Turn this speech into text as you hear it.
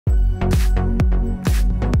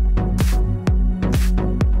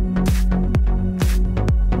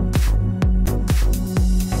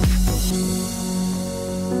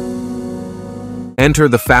Enter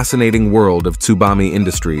the fascinating world of Tsubame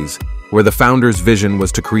Industries, where the founder's vision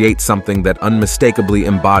was to create something that unmistakably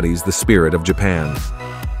embodies the spirit of Japan.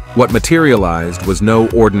 What materialized was no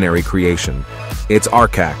ordinary creation. It's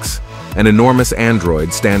ARCHAX, an enormous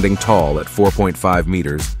android standing tall at 4.5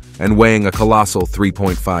 meters and weighing a colossal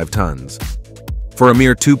 3.5 tons. For a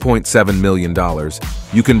mere $2.7 million,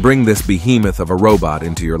 you can bring this behemoth of a robot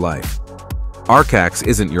into your life. ARCHAX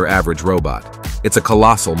isn't your average robot. It's a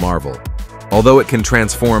colossal marvel. Although it can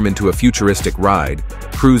transform into a futuristic ride,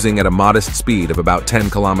 cruising at a modest speed of about 10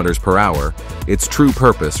 kilometers per hour, its true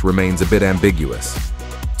purpose remains a bit ambiguous.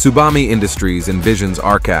 Tsubame Industries envisions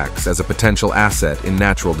ARCHAX as a potential asset in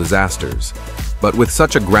natural disasters. But with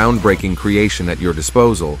such a groundbreaking creation at your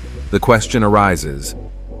disposal, the question arises,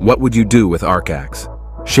 what would you do with ARCHAX?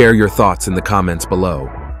 Share your thoughts in the comments below.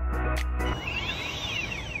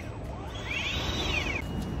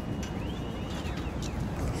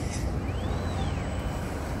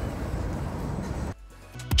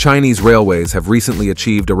 Chinese railways have recently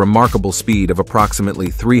achieved a remarkable speed of approximately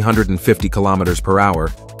 350 kilometers per hour,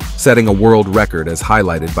 setting a world record as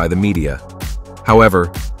highlighted by the media.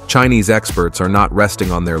 However, Chinese experts are not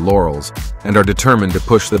resting on their laurels and are determined to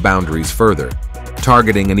push the boundaries further,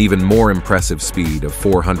 targeting an even more impressive speed of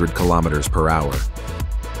 400 kilometers per hour.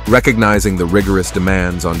 Recognizing the rigorous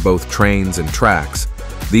demands on both trains and tracks,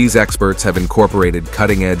 these experts have incorporated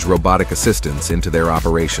cutting-edge robotic assistance into their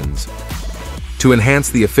operations. To enhance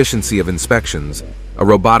the efficiency of inspections, a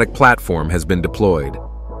robotic platform has been deployed.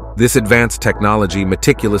 This advanced technology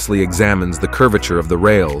meticulously examines the curvature of the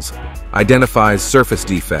rails, identifies surface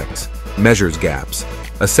defects, measures gaps,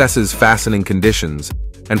 assesses fastening conditions,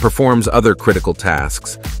 and performs other critical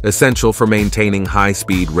tasks essential for maintaining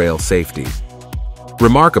high-speed rail safety.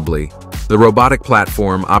 Remarkably, the robotic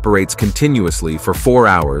platform operates continuously for 4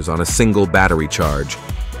 hours on a single battery charge,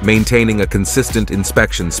 maintaining a consistent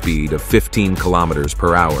inspection speed of 15 kilometers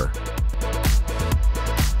per hour.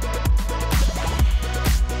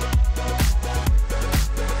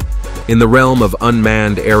 In the realm of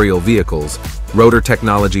unmanned aerial vehicles, ROTOR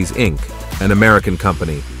Technologies Inc., an American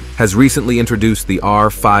company, has recently introduced the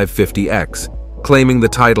R550X, claiming the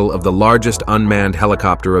title of the largest unmanned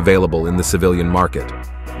helicopter available in the civilian market.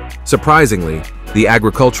 Surprisingly, the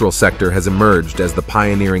agricultural sector has emerged as the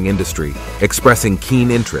pioneering industry, expressing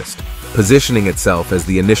keen interest, positioning itself as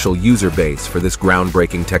the initial user base for this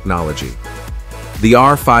groundbreaking technology. The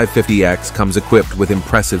R550X comes equipped with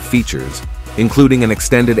impressive features, including an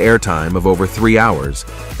extended airtime of over 3 hours,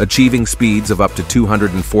 achieving speeds of up to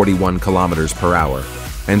 241 kilometers per hour,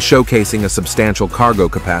 and showcasing a substantial cargo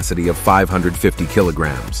capacity of 550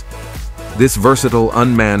 kilograms. This versatile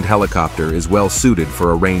unmanned helicopter is well suited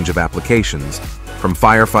for a range of applications, from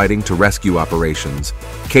firefighting to rescue operations,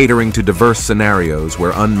 catering to diverse scenarios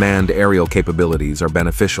where unmanned aerial capabilities are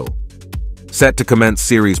beneficial. Set to commence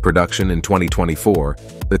series production in 2024,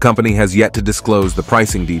 the company has yet to disclose the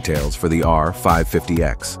pricing details for the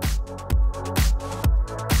R550X.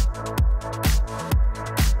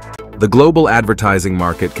 The global advertising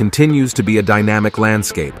market continues to be a dynamic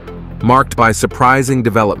landscape, marked by surprising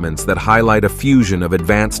developments that highlight a fusion of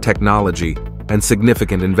advanced technology and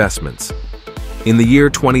significant investments. In the year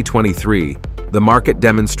 2023, the market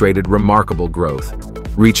demonstrated remarkable growth,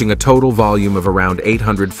 reaching a total volume of around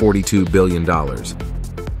 $842 billion.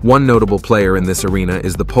 One notable player in this arena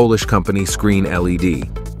is the Polish company Screen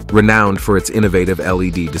LED, renowned for its innovative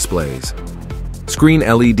LED displays. Screen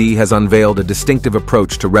LED has unveiled a distinctive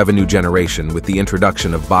approach to revenue generation with the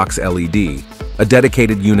introduction of BOXLED, a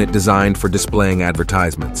dedicated unit designed for displaying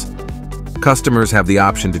advertisements. Customers have the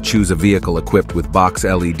option to choose a vehicle equipped with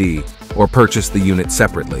BOXLED or purchase the unit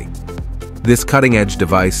separately. This cutting-edge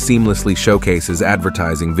device seamlessly showcases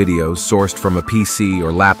advertising videos sourced from a PC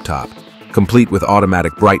or laptop, complete with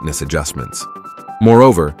automatic brightness adjustments.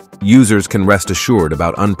 Moreover, users can rest assured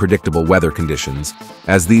about unpredictable weather conditions,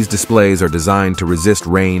 as these displays are designed to resist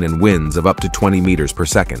rain and winds of up to 20 meters per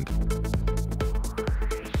second.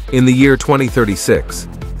 In the year 2036,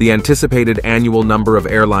 the anticipated annual number of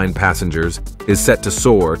airline passengers is set to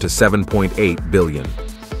soar to 7.8 billion.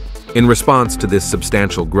 In response to this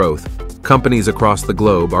substantial growth, companies across the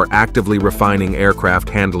globe are actively refining aircraft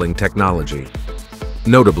handling technology.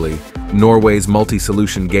 Notably, Norway's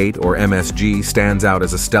Multi-Solution Gate, or MSG, stands out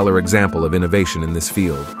as a stellar example of innovation in this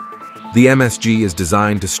field. The MSG is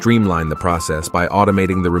designed to streamline the process by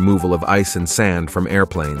automating the removal of ice and sand from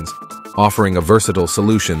airplanes, offering a versatile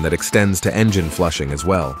solution that extends to engine flushing as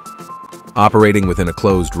well. Operating within a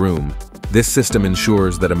closed room, this system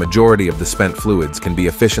ensures that a majority of the spent fluids can be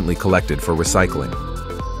efficiently collected for recycling.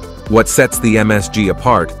 What sets the MSG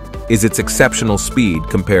apart is its exceptional speed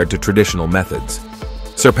compared to traditional methods,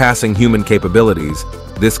 Surpassing human capabilities,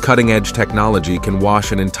 this cutting-edge technology can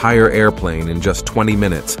wash an entire airplane in just 20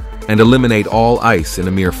 minutes and eliminate all ice in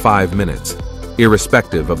a mere 5 minutes,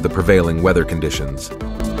 irrespective of the prevailing weather conditions.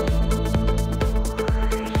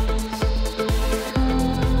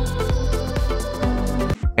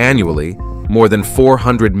 Annually, more than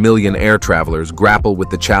 400 million air travelers grapple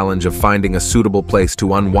with the challenge of finding a suitable place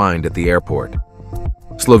to unwind at the airport.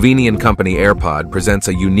 Slovenian company AIRPOD presents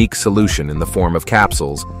a unique solution in the form of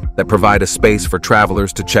capsules that provide a space for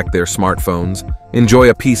travelers to check their smartphones,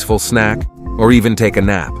 enjoy a peaceful snack, or even take a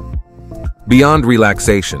nap. Beyond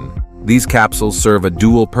relaxation, these capsules serve a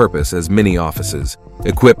dual purpose as mini offices,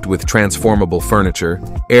 equipped with transformable furniture,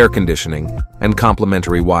 air conditioning, and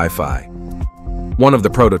complimentary Wi-Fi. One of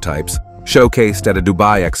the prototypes, showcased at a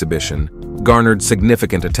Dubai exhibition, garnered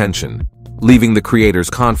significant attention, leaving the creators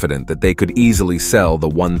confident that they could easily sell the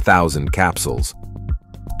 1,000 capsules.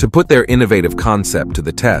 To put their innovative concept to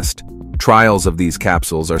the test, trials of these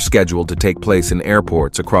capsules are scheduled to take place in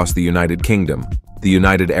airports across the United Kingdom, the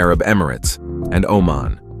United Arab Emirates, and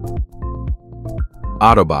Oman.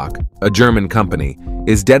 OTTOBOCK, a German company,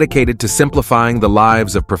 is dedicated to simplifying the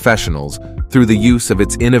lives of professionals through the use of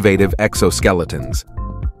its innovative exoskeletons.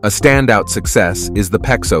 A standout success is the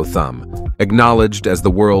Pexo Thumb, acknowledged as the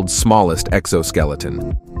world's smallest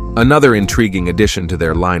exoskeleton. Another intriguing addition to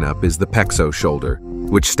their lineup is the Pexo Shoulder,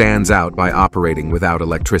 which stands out by operating without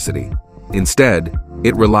electricity. Instead,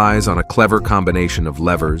 it relies on a clever combination of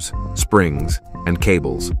levers, springs, and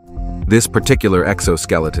cables. This particular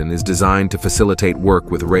exoskeleton is designed to facilitate work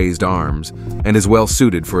with raised arms and is well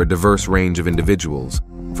suited for a diverse range of individuals,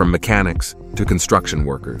 from mechanics to construction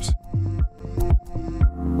workers.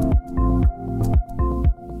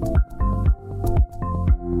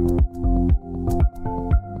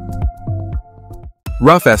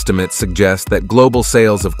 Rough estimates suggest that global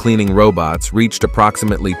sales of cleaning robots reached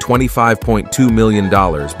approximately $25.2 million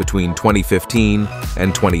between 2015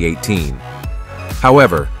 and 2018.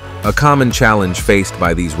 However, a common challenge faced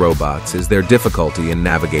by these robots is their difficulty in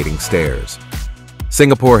navigating stairs.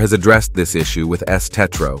 Singapore has addressed this issue with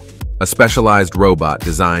STETRO, a specialized robot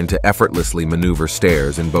designed to effortlessly maneuver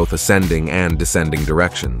stairs in both ascending and descending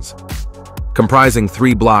directions. Comprising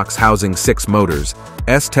 3 blocks housing 6 motors,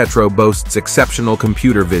 STETRO boasts exceptional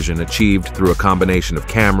computer vision achieved through a combination of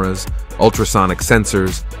cameras, ultrasonic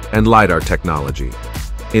sensors, and LiDAR technology.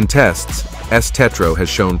 In tests, STETRO has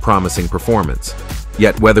shown promising performance,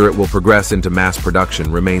 yet whether it will progress into mass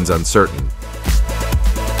production remains uncertain,